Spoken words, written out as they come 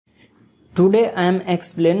Today I am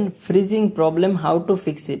explain freezing problem, how to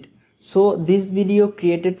fix it. So this video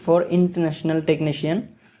created for international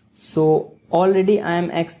technician. So already I am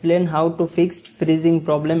explain how to fix freezing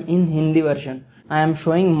problem in Hindi version. I am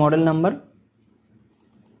showing model number.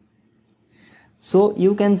 So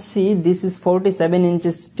you can see this is 47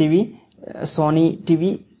 inches TV, Sony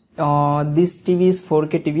TV. This TV is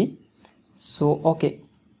 4K TV. So okay.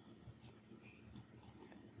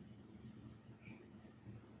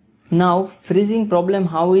 Now freezing problem,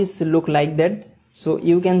 how is look like that. So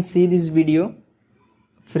you can see this video,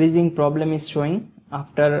 freezing problem is showing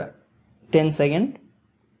after 10 seconds.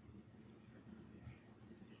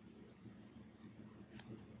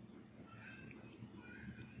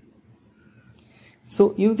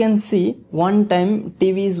 So you can see one time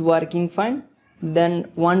TV is working fine, then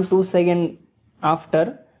 1-2 seconds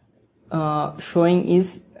after showing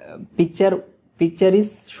is picture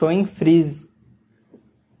is showing freeze.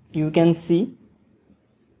 You can see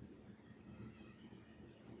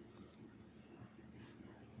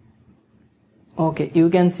okay, you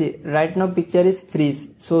can see right now picture is freeze.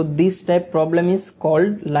 So this type problem is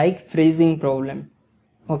called like freezing problem.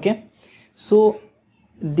 Okay, so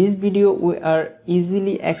this video we are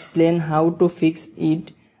easily explain how to fix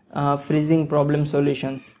it, freezing problem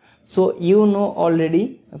solutions. So you know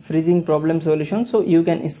already freezing problem solution, so you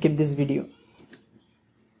can skip this video.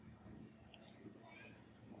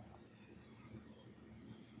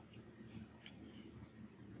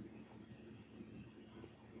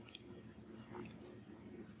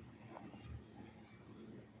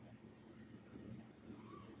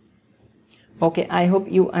 Okay, I hope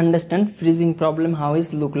you understand freezing problem how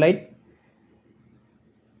is look like.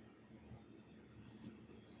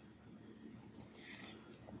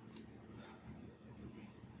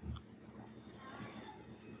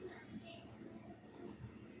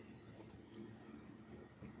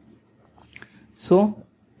 So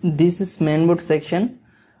this is mainboard section.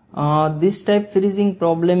 This type freezing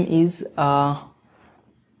problem is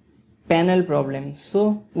panel problem.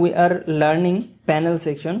 So we are learning panel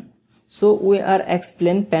section. So we are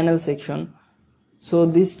explain panel section. So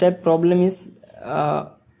this type problem is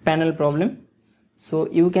panel problem. So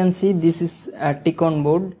you can see this is a tcon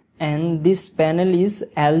board and this panel is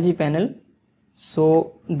LG panel.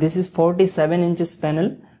 So this is 47 inches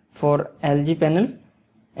panel for LG panel,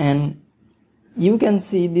 and you can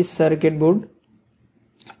see this circuit board,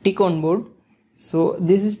 tcon board. So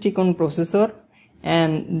this is tcon processor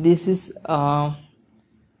and this is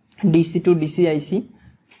DC to DC IC.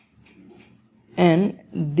 And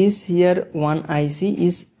this here one IC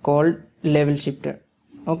is called level shifter.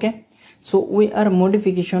 Okay, so we are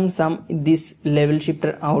modification some this level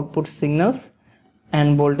shifter output signals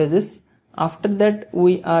and voltages. After that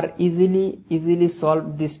we are easily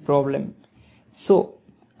solve this problem. So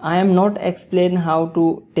I am not explain how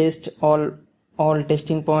to test all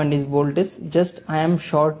testing point is voltage, just I am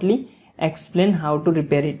shortly explain how to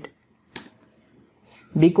repair it,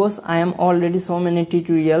 because I am already so many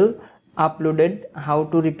tutorial uploaded how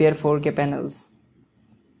to repair 4K panels.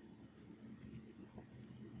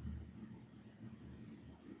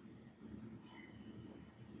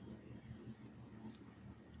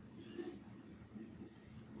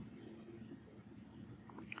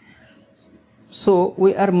 So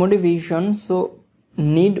we are modification, so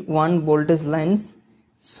need one voltage lines,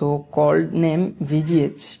 so called name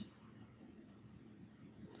VGH.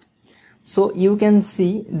 So you can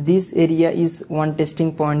see this area is one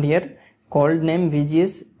testing point here called name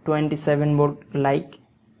VGS 27 volt like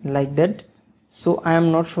that. So I am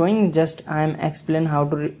not showing, just I am explain how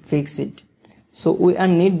to fix it. So we are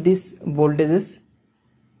need this voltages.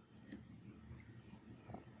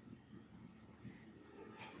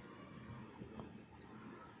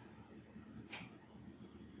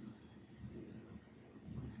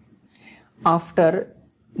 After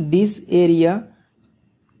this area,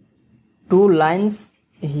 two lines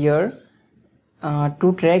here,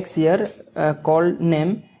 two tracks here called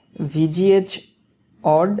name VGH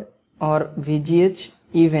odd or VGH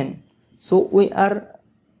even. So we are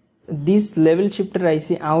this level shifter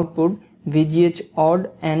IC output VGH odd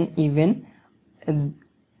and even,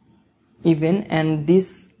 and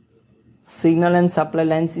this signal and supply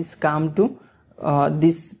lines is come to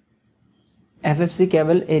this FFC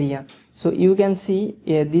cable area. So you can see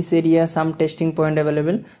this area some testing point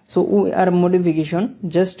available. So we are modification,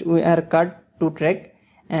 just we are cut two track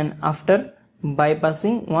and after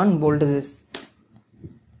bypassing one voltages.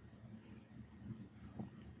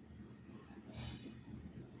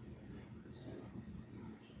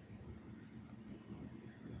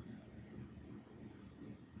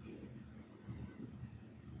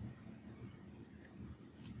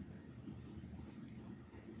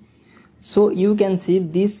 So you can see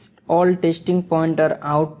this all testing pointer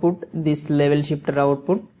output, this level shifter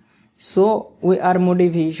output. So we are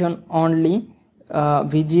modification only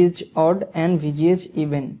VGH odd and VGH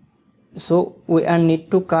even. So we are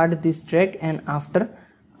need to cut this track and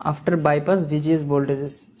after bypass VGH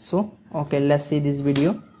voltages. So okay, let's see this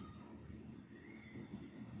video.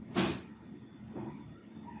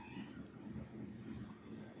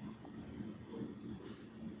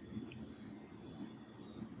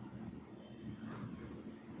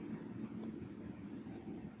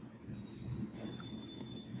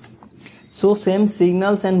 So same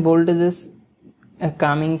signals and voltages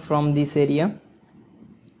coming from this area.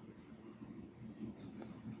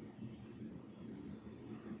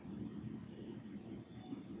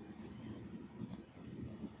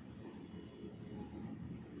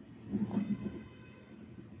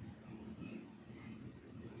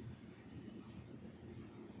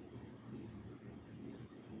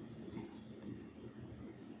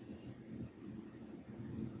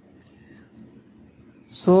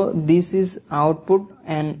 So this is output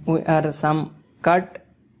and we are some cut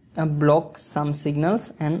block some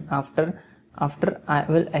signals, and after I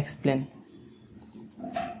will explain.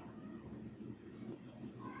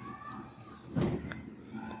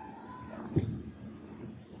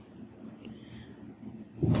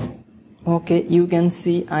 Okay, you can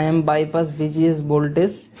see I am bypass VGS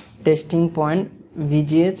voltage testing point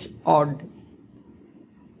VGH odd.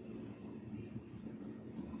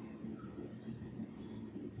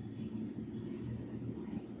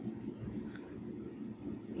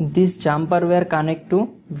 This jumper wire connect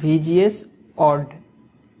to VGS odd.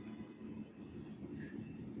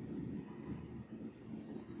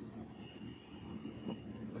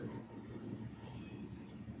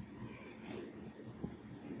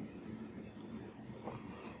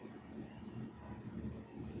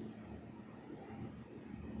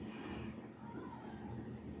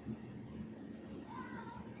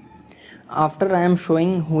 After I am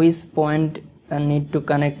showing which point need to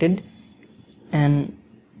connected and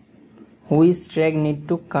which track need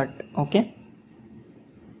to cut. Okay,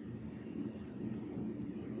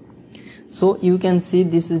 so you can see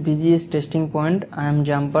this is VGS testing point. I am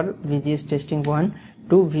jumper VGS testing point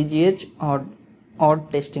to VGH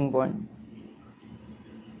odd testing point.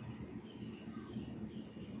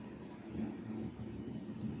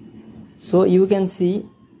 So you can see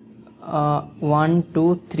 1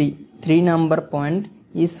 2 3 number point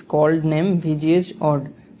is called name VGH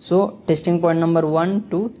odd. So testing point number 1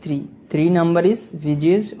 2 3 number is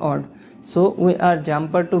VGH odd. So we are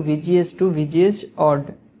jumper to VGH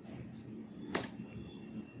odd.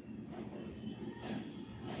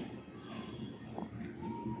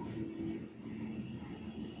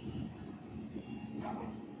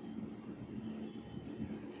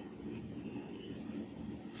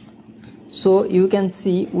 So you can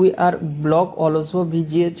see we are block also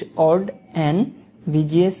VGH odd and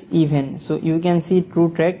VGS even. So you can see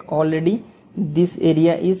true track already this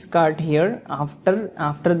area is cut here.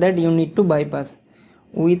 After that you need to bypass.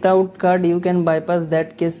 Without cut you can bypass,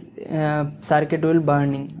 that case circuit will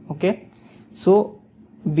burning. Okay, so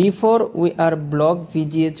before we are block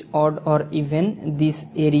VGH odd or even this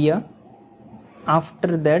area,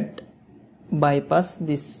 after that bypass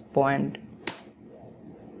this point.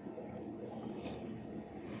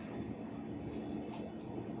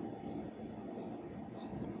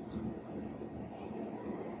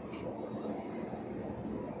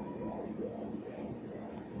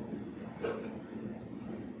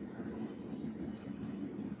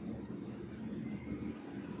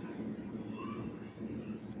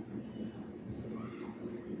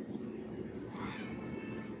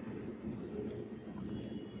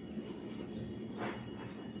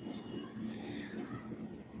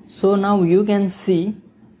 So now you can see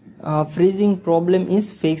freezing problem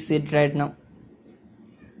is fixed right now.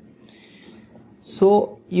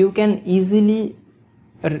 So you can easily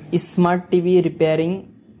smart TV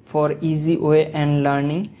repairing for easy way and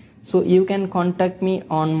learning. So you can contact me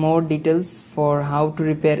on more details for how to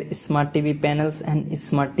repair smart TV panels and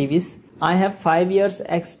smart TVs. I have 5 years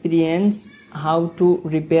experience how to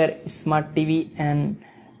repair smart TV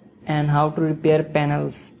and how to repair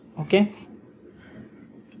panels. Okay,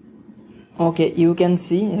 you can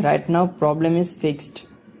see right now problem is fixed.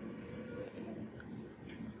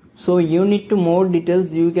 So you need to more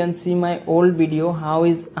details, you can see my old video how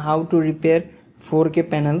to repair 4K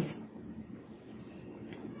panels.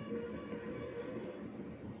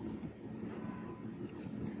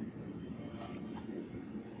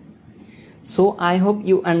 So I hope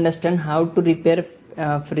you understand how to repair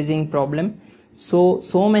freezing problem. So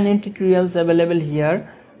many tutorials available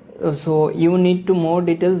here. So you need to more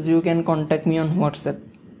details, you can contact me on WhatsApp.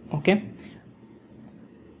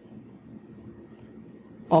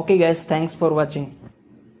 Okay guys, thanks for watching.